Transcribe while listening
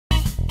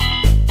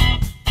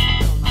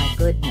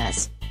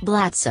Yes,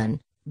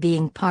 Blatson,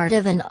 being part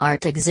of an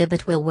art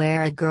exhibit will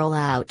wear a girl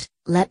out,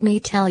 let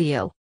me tell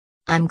you.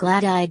 I'm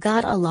glad I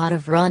got a lot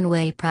of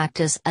runway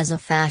practice as a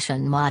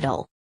fashion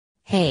model.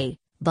 Hey,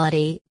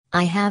 buddy,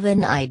 I have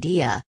an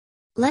idea.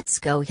 Let's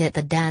go hit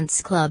the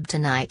dance club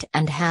tonight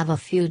and have a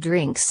few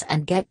drinks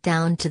and get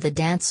down to the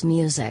dance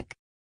music.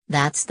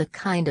 That's the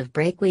kind of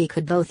break we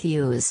could both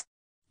use.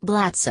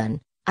 Blatson,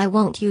 I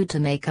want you to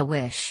make a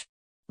wish.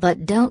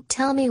 But don't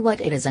tell me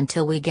what it is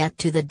until we get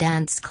to the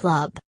dance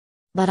club.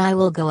 But I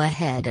will go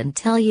ahead and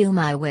tell you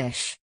my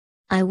wish.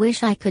 I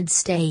wish I could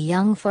stay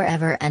young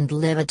forever and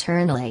live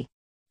eternally.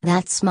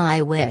 That's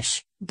my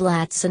wish,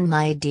 Blatson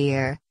my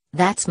dear,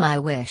 that's my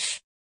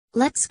wish.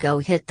 Let's go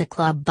hit the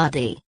club,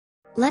 buddy.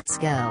 Let's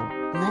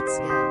go, let's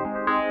go.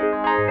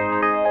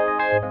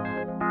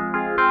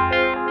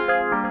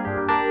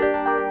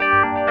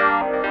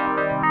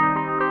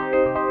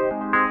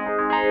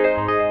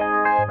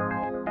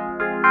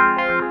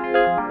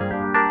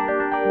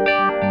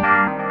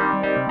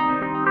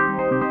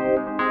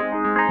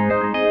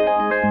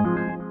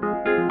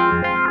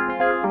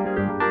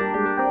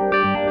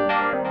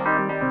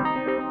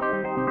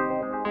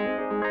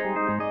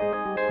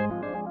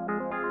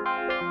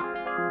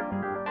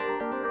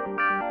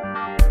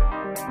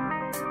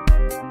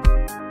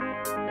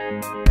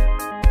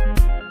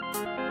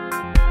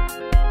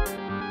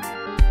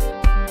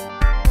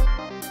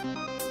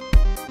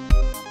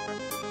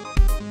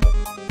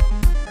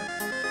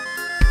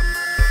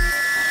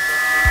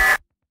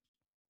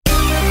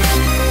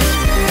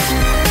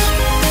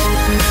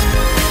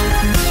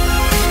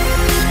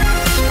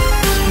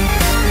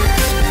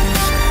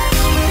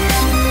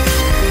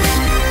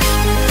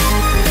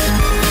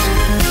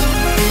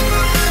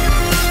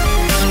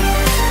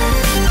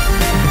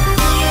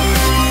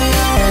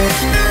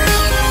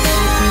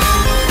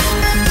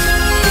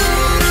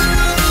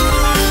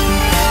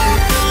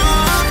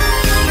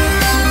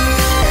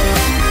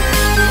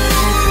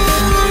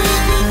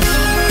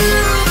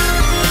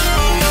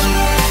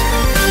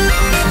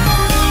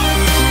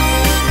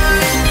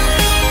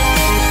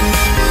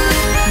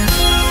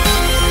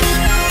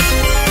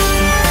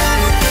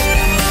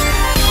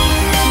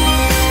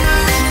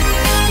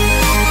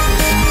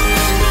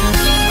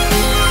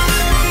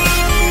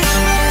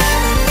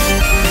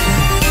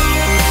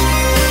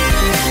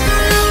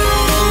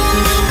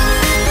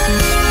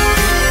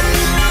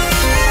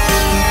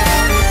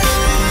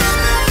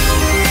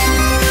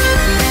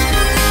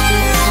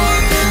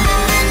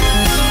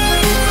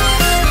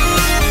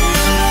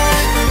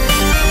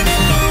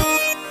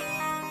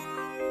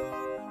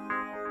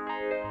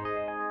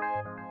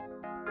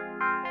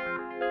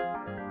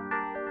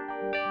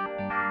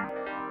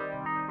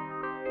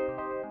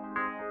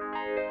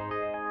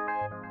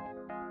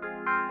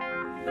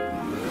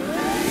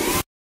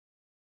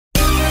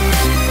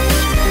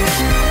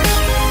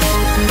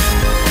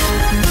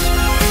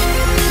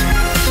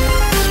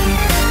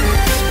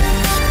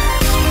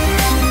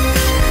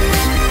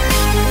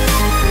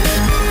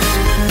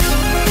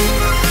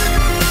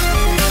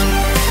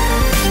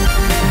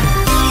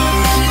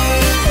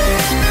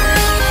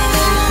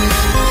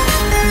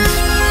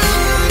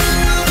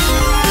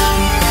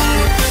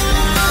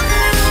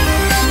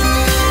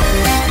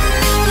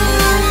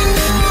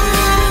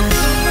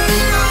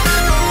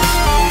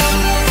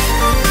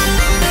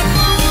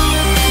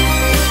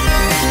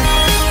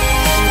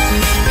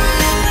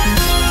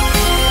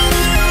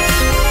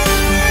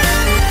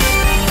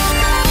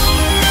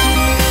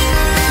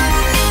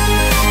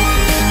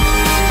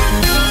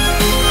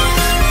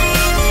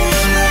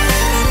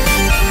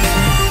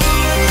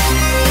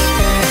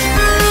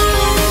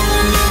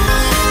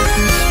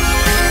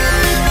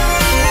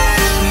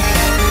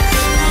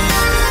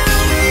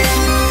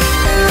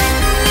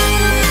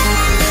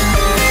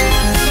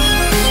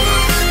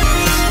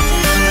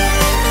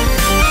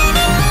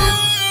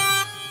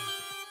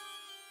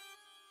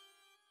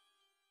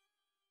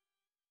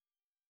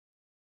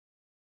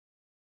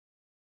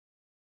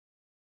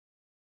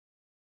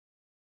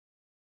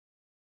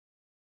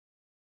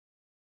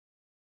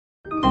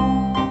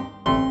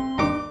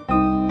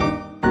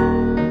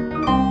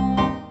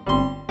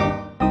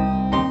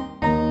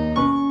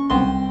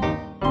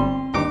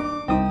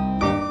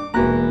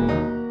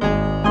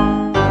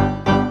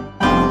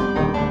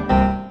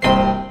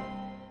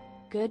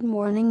 Good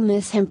morning,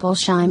 Miss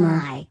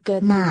Himplesheimer.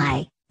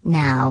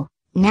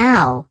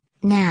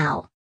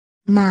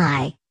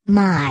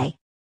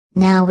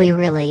 Now we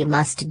really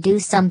must do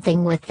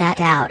something with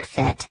that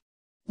outfit.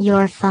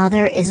 Your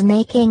father is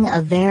making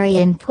a very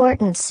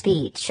important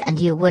speech and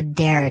you would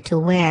dare to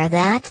wear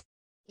that?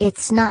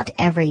 It's not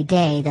every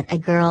day that a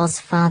girl's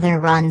father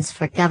runs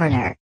for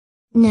governor.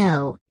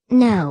 No.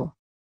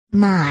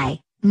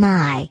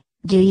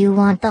 Do you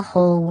want the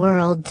whole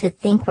world to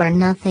think we're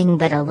nothing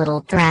but a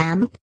little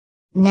tramp?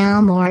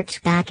 Now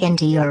march back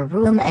into your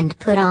room and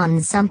put on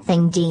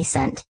something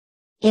decent.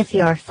 If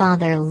your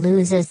father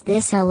loses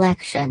this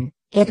election,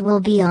 it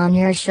will be on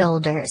your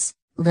shoulders,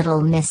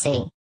 little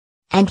missy.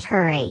 And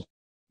hurry.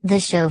 The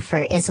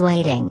chauffeur is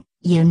waiting,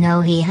 you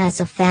know he has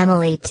a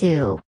family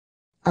too.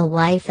 A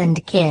wife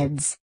and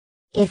kids.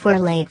 If we're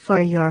late for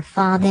your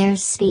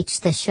father's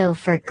speech, the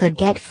chauffeur could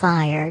get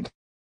fired.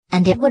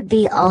 And it would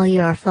be all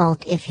your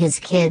fault if his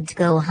kids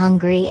go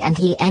hungry and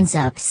he ends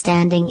up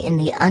standing in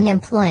the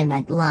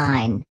unemployment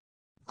line.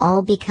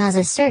 All because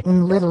a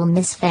certain little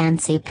Miss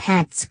Fancy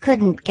Pants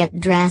couldn't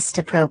get dressed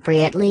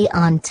appropriately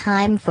on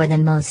time for the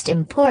most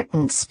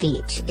important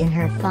speech in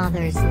her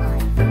father's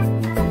life.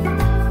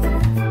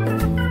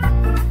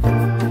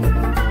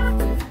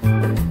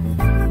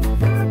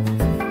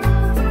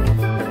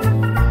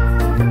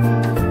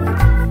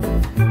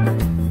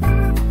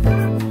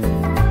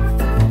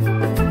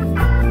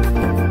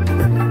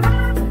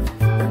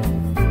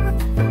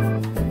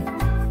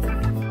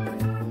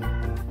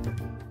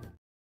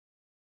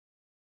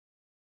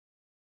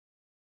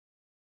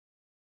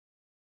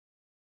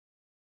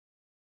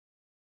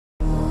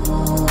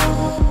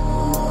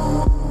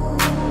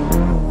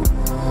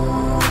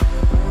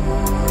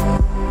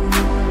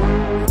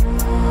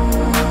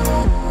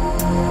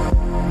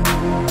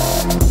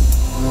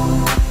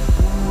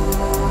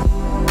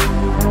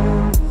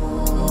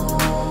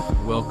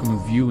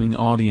 Viewing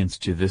audience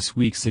to this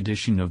week's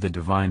edition of the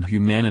Divine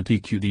Humanity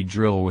QD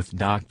Drill with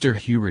Dr.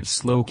 Hubert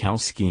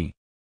Slokowski.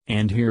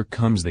 And here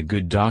comes the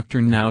good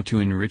doctor now to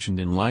enrich and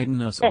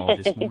enlighten us all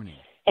this morning.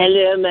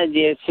 Hello, my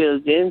dear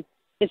children.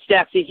 It's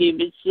Dr.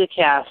 Hubert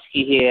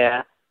Slokowski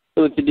here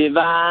with the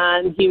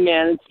Divine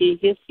Humanity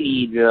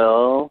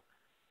Cathedral.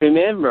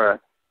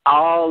 Remember,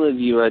 all of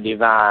you are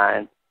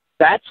divine.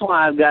 That's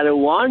why I've got to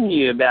warn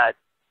you about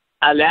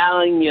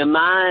allowing your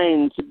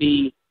mind to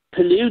be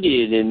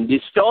polluted and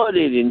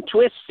distorted and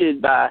twisted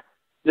by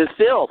the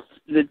filth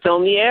that's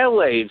on the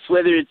airwaves,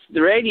 whether it's the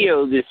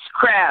radio, this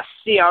crass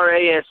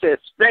CRASS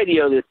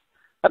radio, this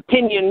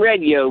opinion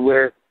radio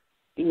where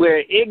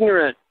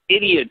ignorant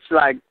idiots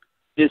like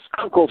this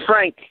Uncle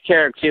Frank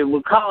character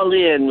will call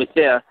in with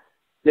their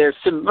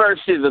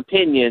subversive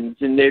opinions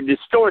and their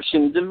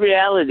distortions of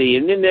reality.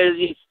 And then there's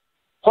these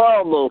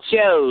horrible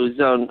shows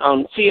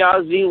on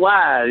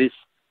CRZY,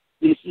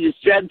 this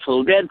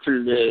dreadful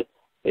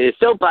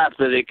soap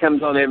opera that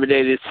comes on every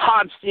day, this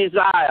Heart's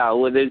Desire,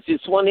 where there's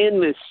just one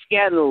endless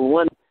scandal,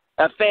 one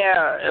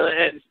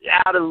affair,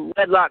 out of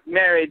wedlock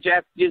marriage,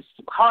 after just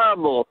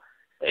horrible,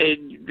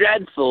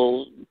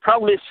 dreadful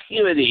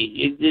promiscuity.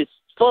 It's just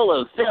full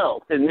of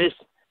filth, and this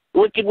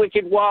wicked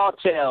war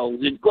tales.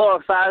 It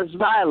glorifies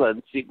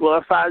violence. It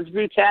glorifies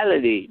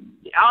brutality.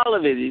 All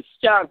of it is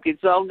junk.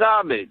 It's all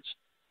garbage.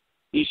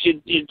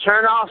 You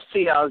turn off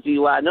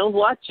CRZY. Don't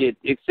watch it,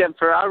 except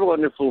for our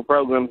wonderful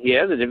program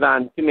here, the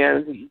Divine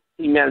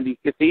Humanity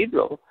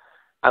Cathedral.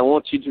 I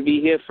want you to be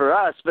here for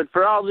us. But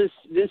for all this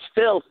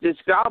filth, this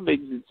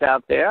garbage that's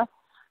out there,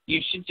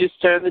 you should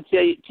just turn the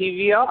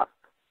TV off.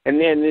 And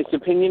then this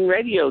opinion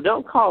radio,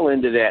 don't call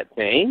into that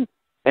thing.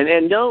 And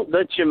then don't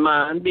let your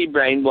mind be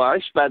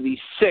brainwashed by these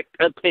sick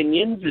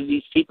opinions of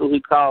these people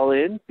who call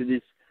in to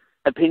this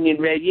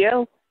opinion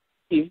radio.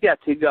 You've got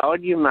to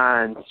guard your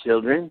minds,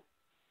 children.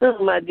 Oh,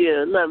 my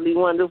dear, lovely,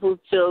 wonderful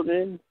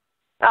children,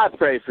 I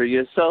pray for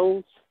your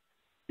souls.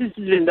 This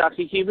has been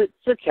Dr. Hubert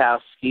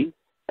Slokowski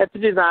at the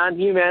Divine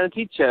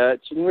Humanity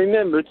Church. And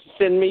remember to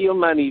send me your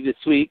money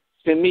this week.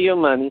 Send me your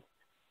money.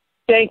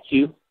 Thank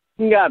you.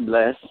 And God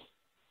bless.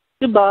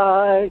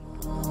 Goodbye.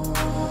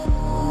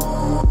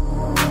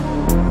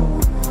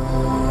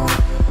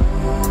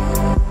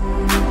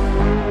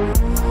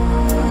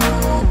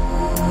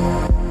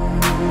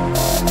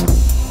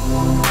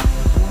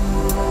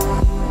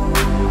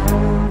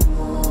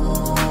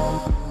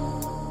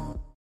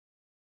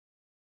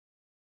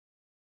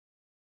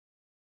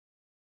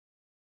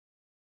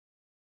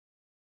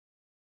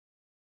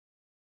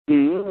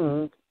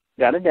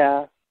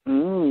 Da-da-da.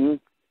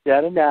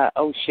 Da-da-da.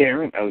 Oh,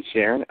 Sharon.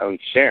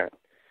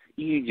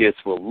 You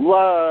just will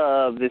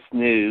love this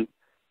new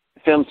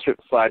film strip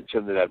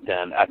slideshow that I've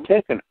done. I've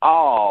taken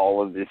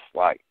all of this,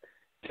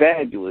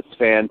 fabulous,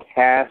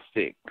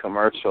 fantastic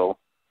commercial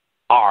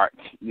art,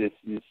 this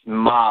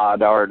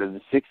mod art of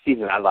the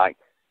 60s, and I,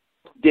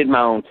 did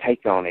my own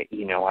take on it.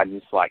 I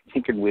just,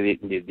 tinkered with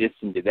it and did this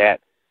and did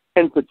that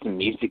and put some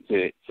music to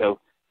it. So,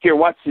 here,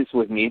 watch this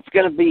with me. It's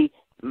going to be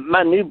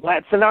my new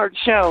Blatson Art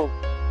show.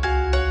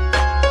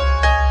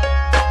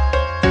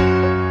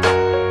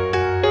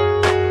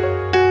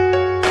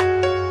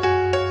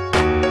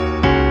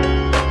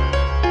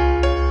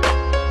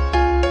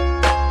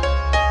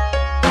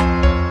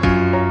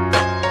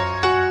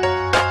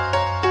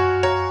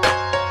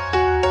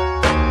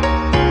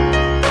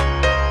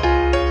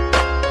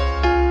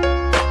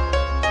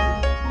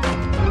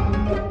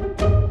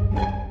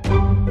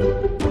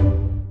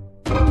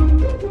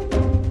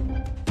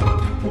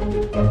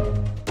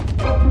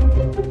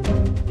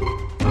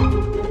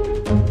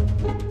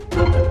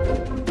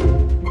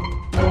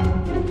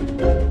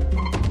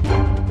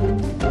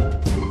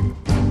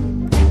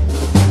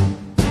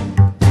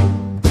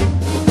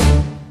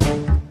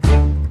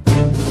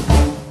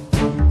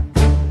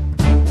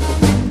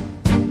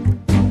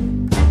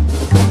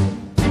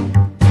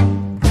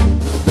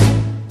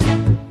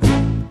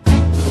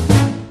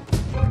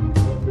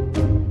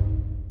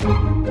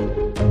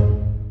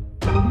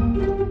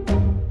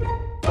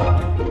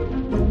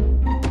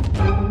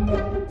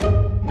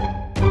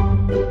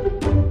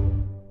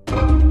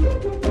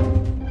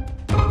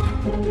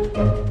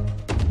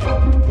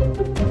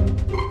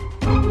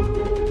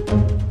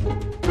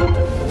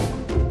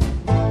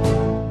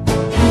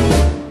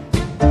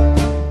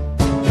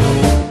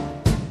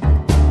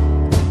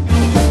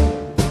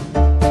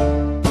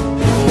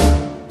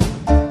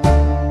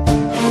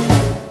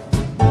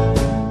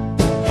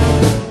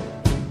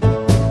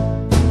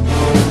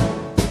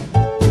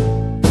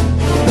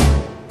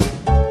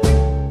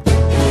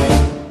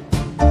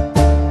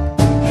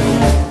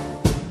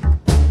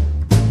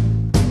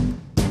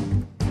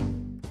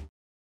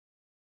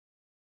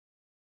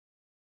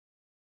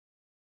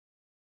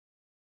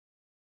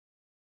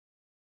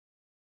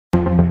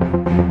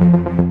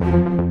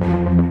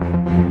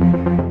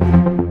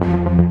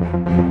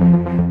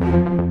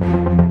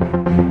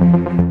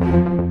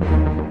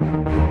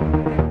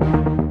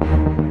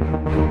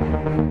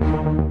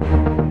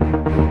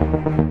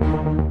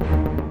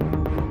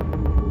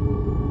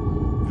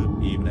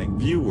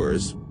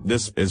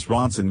 This is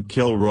Ronson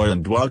Kilroy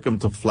and welcome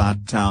to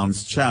Flat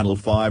Town's Channel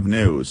 5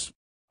 News.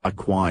 A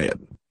quiet,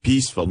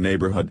 peaceful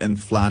neighborhood in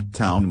Flat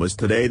Town was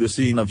today the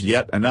scene of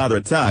yet another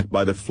attack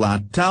by the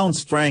Flat Town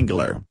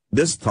Strangler.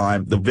 This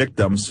time the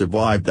victim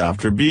survived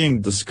after being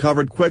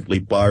discovered quickly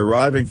by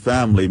arriving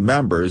family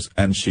members,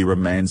 and she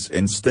remains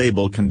in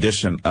stable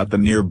condition at the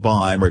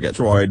nearby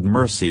MERGATROID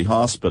Mercy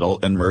Hospital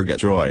in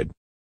MERGATROID.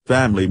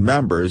 Family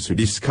members who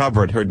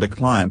discovered her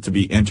declined to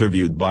be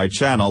interviewed by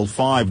Channel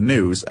 5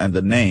 News, and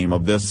the name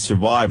of this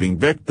surviving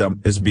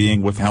victim is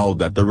being withheld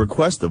at the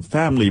request of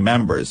family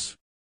members.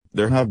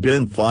 There have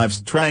been 5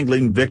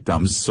 strangling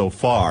victims so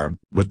far,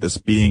 with this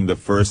being the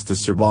first to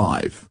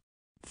survive.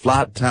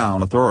 Flat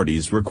Town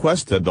authorities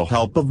requested the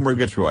help of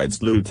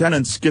MERGATROID's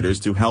Lieutenant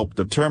Skitters to help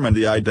determine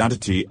the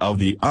identity of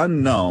the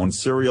unknown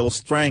serial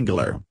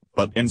strangler,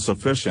 but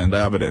insufficient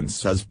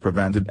evidence has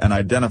prevented an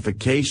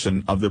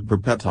identification of the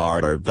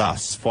perpetrator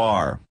thus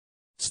far.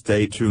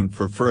 Stay tuned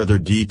for further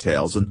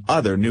details and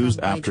other news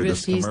after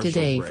this commercial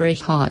today break. for a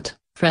hot,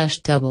 fresh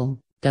double.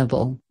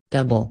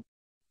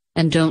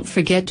 And don't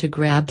forget to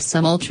grab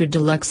some ultra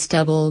deluxe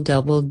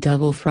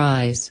double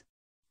fries.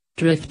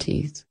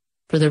 Drifties.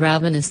 For the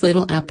ravenous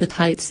little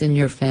appetites in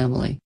your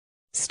family.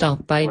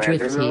 Stop by Whether or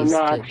Drifties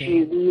not today.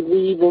 you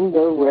believe in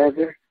the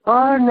weather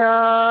or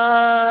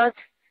not.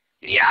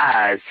 The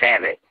eyes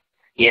have it.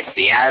 Yes,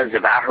 the eyes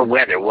of our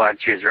weather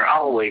watchers are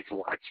always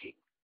watching.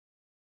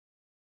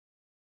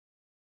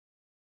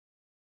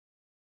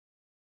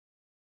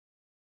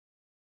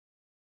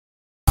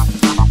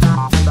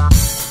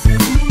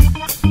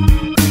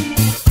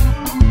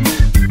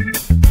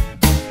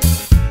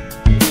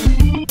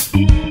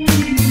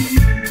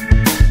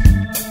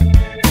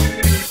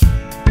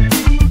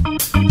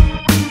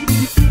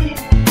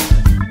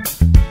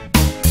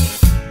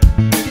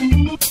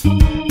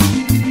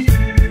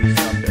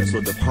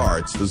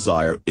 Heart's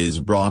Desire is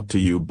brought to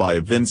you by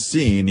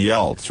Vincini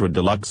Ultra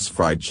Deluxe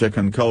Fried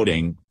Chicken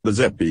Coating, the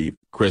zippy,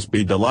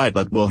 crispy delight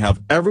that will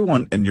have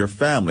everyone in your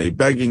family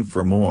begging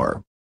for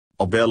more.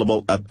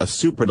 Available at a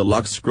super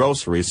deluxe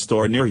grocery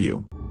store near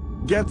you.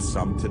 Get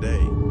some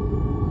today.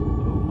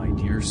 Oh my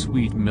dear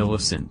sweet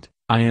Millicent,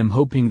 I am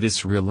hoping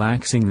this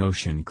relaxing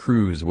ocean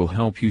cruise will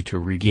help you to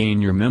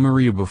regain your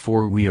memory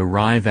before we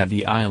arrive at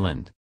the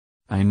island.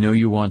 I know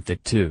you want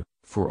that too,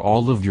 for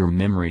all of your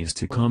memories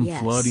to come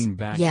flooding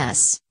back.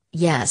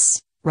 Yes,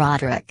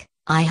 Roderick,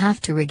 I have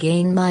to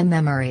regain my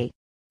memory.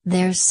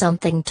 There's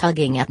something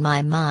tugging at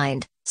my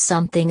mind,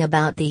 something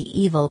about the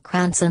evil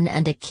Cranston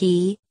and a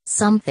key,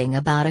 something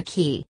about a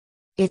key.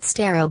 It's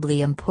terribly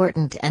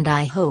important and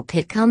I hope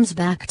it comes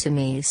back to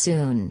me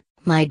soon,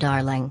 my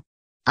darling.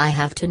 I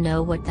have to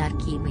know what that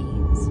key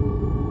means.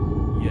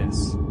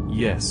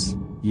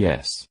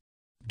 Yes.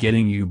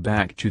 Getting you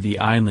back to the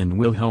island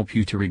will help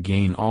you to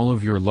regain all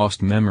of your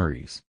lost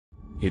memories.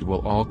 It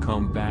will all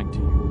come back to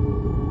you.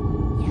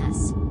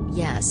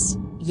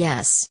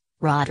 Yes,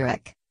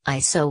 Roderick, I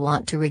so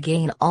want to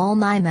regain all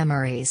my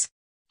memories.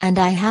 And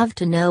I have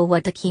to know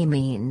what the key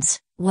means,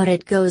 what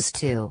it goes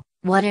to,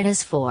 what it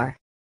is for.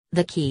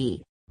 The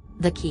key.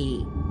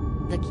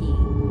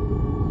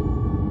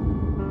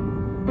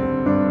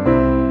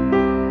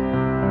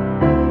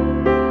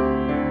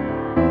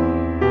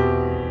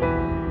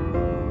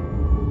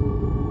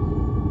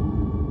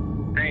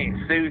 Hey,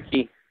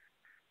 Susie,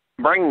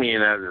 bring me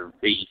another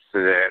piece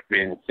of that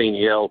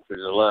Vincini Ultra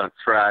Deluxe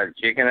Fried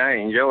Chicken. I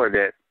enjoyed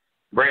that.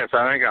 Brett,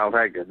 I think I'll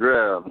take a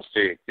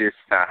drumstick this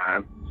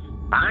time.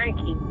 Thank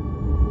you.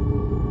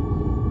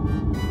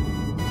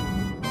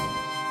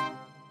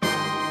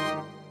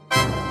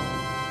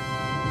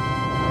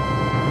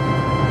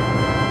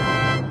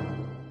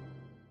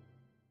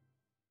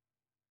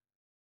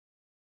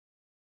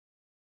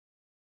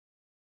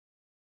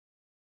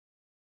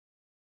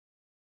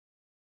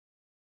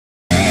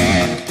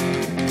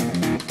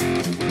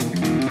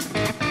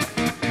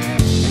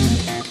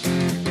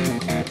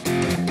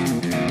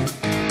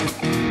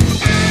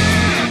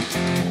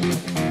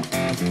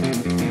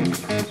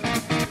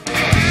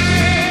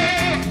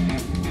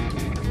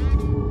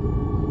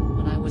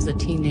 A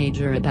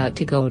teenager about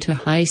to go to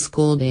high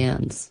school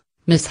dance,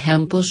 Miss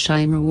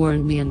Hempelsheimer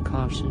warned me and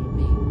cautioned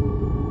me.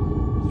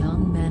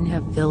 Young men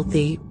have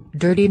filthy,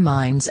 dirty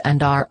minds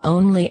and are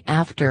only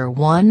after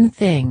one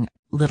thing,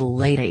 little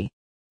lady.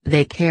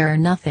 They care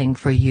nothing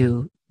for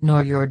you,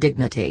 nor your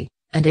dignity,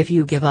 and if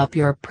you give up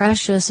your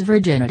precious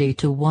virginity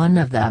to one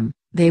of them,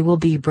 they will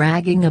be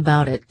bragging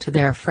about it to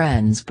their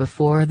friends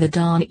before the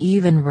dawn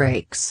even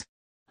breaks.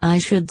 I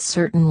should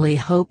certainly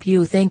hope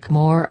you think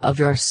more of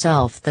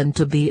yourself than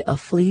to be a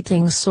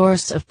fleeting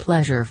source of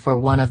pleasure for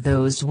one of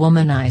those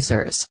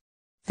womanizers.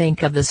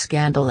 Think of the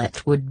scandal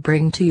it would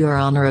bring to your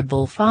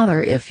honorable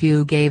father if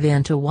you gave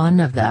in to one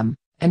of them,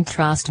 and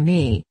trust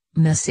me,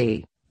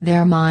 missy,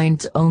 their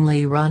minds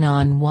only run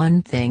on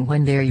one thing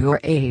when they're your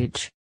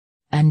age.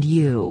 And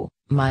you,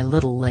 my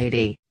little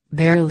lady,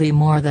 barely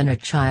more than a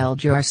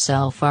child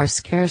yourself, are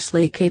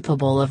scarcely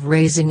capable of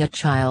raising a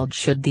child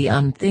should the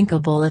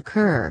unthinkable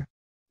occur.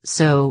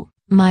 So,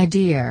 my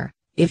dear,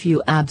 If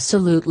you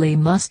absolutely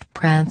must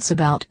prance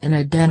about in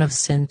a den of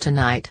sin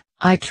tonight,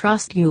 I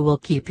trust you will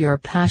keep your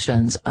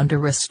passions under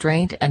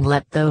restraint and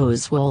let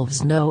those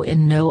wolves know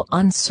in no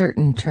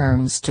uncertain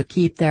terms to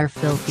keep their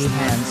filthy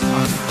hands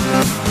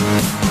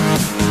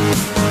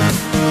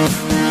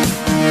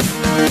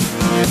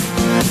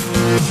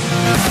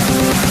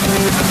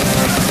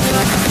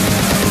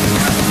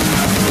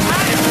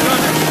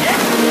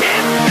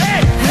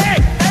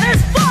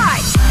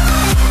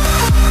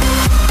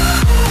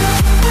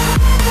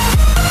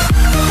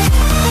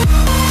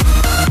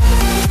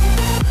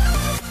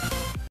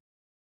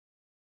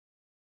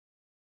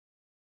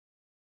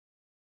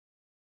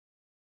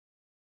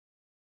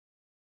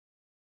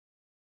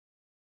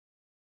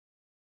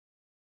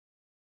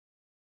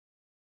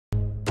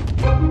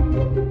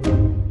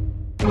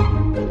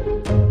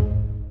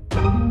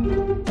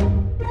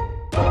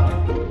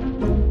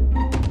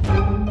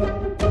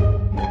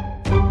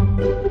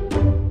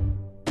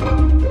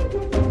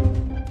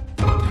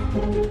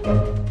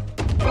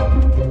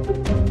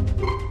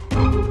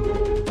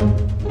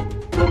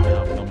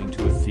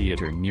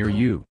near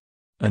you.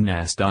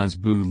 Anastas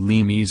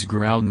Boulimi's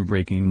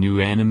groundbreaking new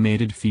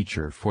animated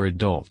feature for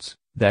adults,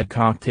 That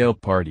Cocktail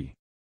Party.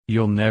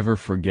 You'll never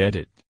forget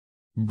it.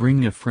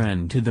 Bring a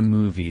friend to the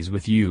movies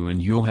with you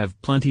and you'll have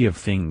plenty of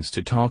things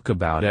to talk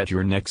about at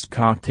your next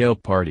cocktail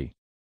party.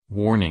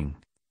 Warning: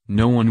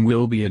 no one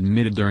will be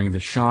admitted during the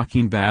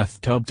shocking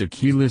bathtub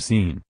tequila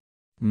scene.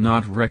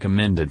 Not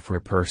recommended for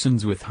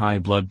persons with high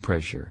blood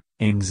pressure,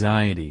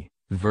 anxiety,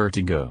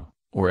 vertigo,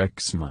 or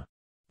eczema.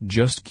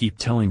 Just keep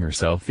telling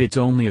yourself it's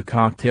only a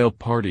cocktail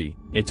party,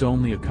 it's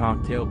only a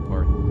cocktail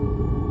party.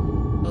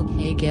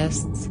 Okay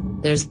guests,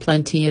 there's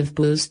plenty of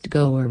booze to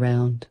go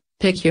around.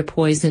 Pick your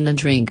poison and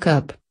drink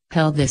up.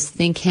 Hell, this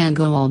thing can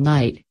go all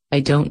night, I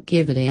don't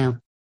give a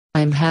damn.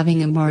 I'm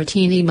having a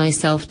martini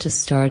myself to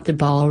start the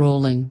ball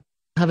rolling.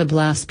 Have a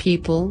blast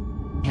people.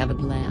 Have a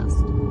blast.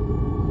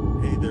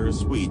 Hey there,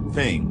 sweet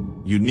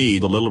thing, you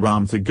need a little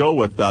rum to go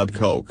with that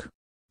Coke.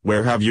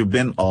 Where have you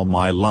been all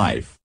my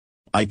life?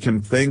 I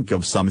can think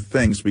of some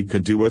things we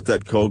could do with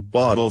that Coke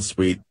bottle,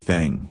 sweet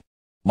thing.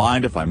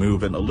 Mind if I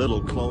move in a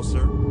little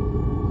closer?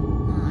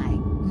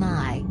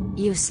 My,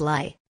 you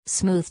sly,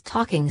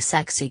 smooth-talking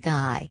sexy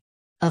guy.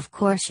 Of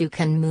course you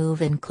can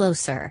move in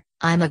closer.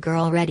 I'm a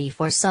girl ready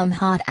for some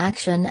hot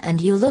action and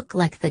you look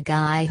like the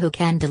guy who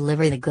can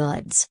deliver the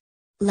goods.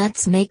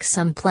 Let's make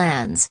some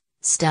plans,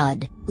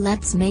 stud.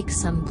 Let's make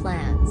some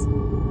plans.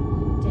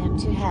 Damn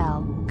to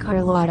hell,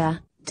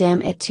 Carlotta,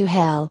 damn it to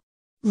hell.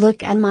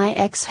 Look at my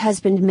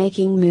ex-husband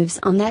making moves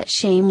on that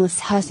shameless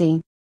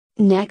hussy.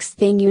 Next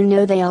thing you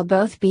know they'll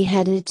both be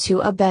headed to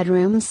a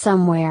bedroom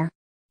somewhere.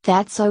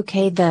 That's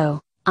okay though,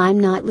 I'm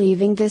not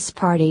leaving this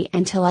party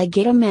until I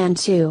get a man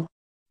too.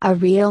 A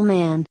real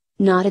man,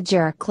 not a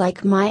jerk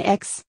like my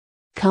ex.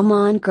 Come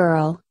on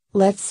girl,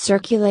 let's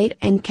circulate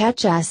and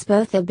catch us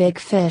both a big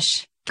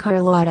fish,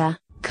 Carlotta,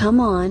 come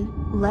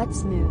on,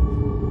 let's move.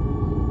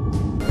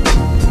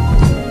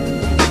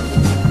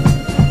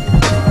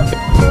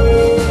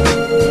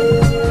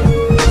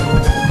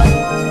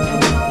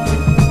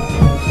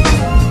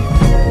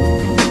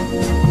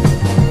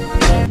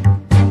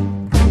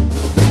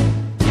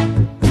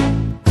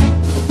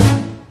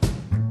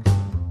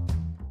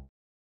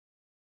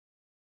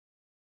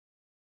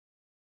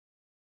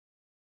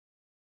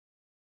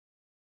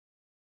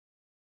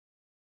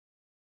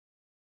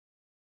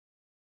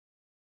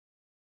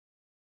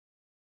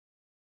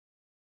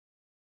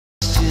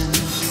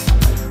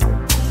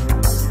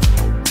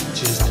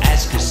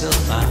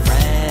 My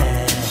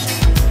friend,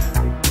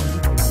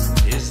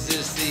 is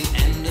this the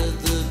end of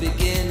the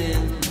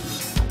beginning,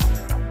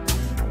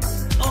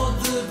 or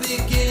the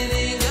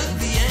beginning of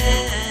the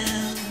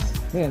end?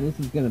 Man, this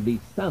is going to be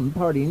some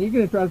party, and you're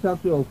going to try to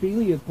talk to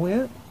Ophelia,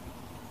 Clint?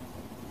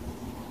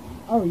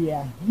 Oh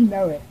yeah, you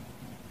know it.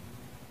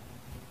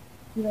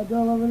 See that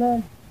girl over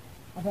there?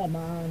 I've had my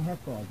eye on her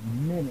for a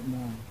minute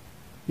now.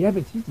 Yeah,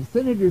 but she's a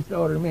senator's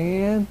daughter,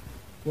 man.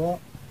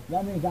 Well,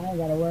 that means I ain't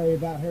got to worry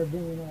about her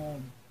being a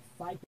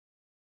psycho.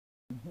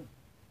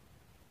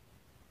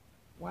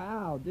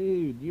 Wow,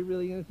 dude, you're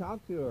really going to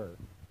talk to her?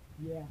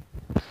 Yeah.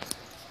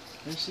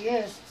 Here she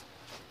is.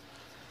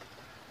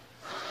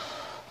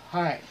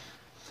 Alright.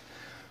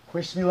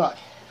 Wish me luck.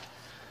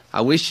 I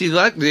wish you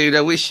luck, dude.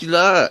 I wish you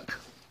luck.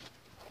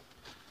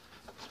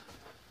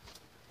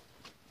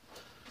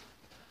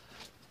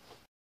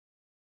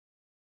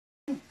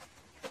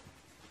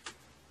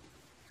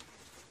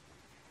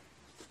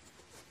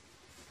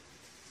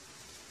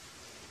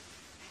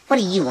 What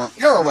do you want?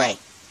 Go away.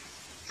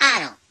 I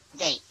don't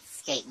date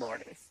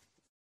skateboarders.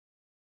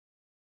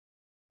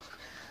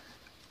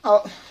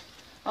 Oh,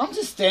 I'm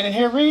just standing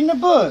here reading a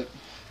book.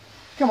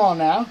 Come on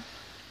now.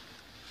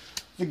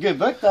 It's a good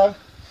book, though.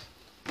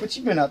 What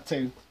you been up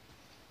to?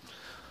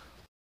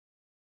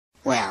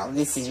 Well,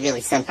 this is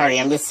really some party.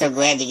 I'm just so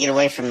glad to get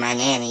away from my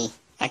nanny.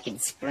 I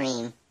could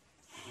scream.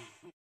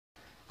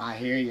 I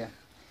hear you.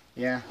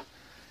 Yeah.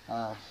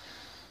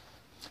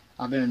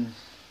 I've been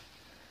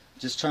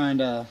just trying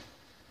to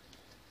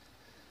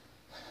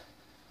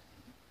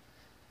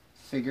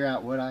figure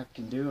out what I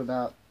can do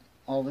about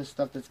all this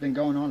stuff that's been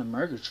going on in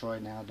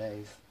MERGATROID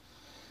nowadays.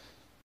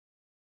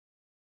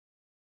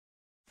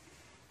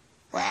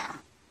 Wow.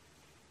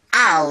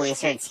 I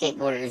always heard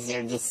skateboarders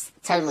are just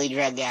totally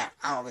drugged out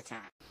all the time.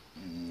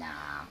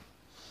 Nah.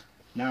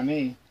 Not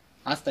me.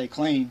 I stay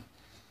clean.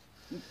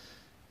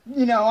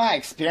 You know, I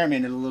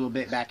experimented a little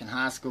bit back in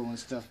high school and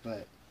stuff,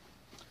 but,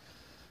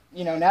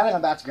 you know, now that I'm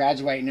about to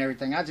graduate and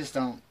everything, I just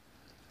don't...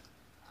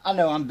 I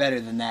know I'm better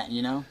than that,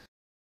 you know?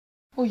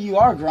 Well, you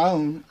are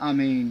grown. I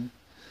mean,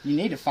 you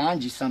need to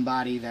find you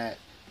somebody that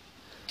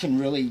can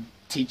really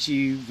teach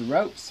you the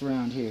ropes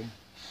around here.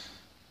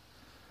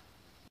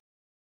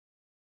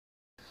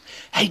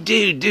 Hey,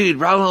 dude,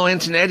 Rollo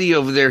Antonetti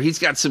over there, he's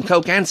got some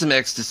coke and some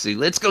ecstasy.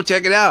 Let's go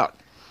check it out.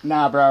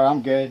 Nah, bro,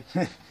 I'm good.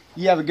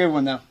 You have a good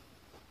one, though.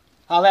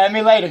 Holla at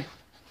me later.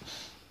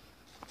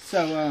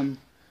 So,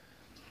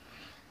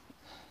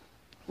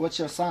 what's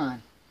your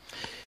sign?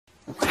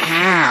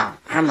 Wow,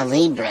 I'm a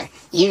Libra.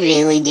 You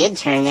really did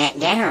turn that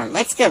down.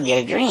 Let's go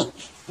get a drink.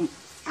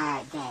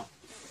 Alright, Dad.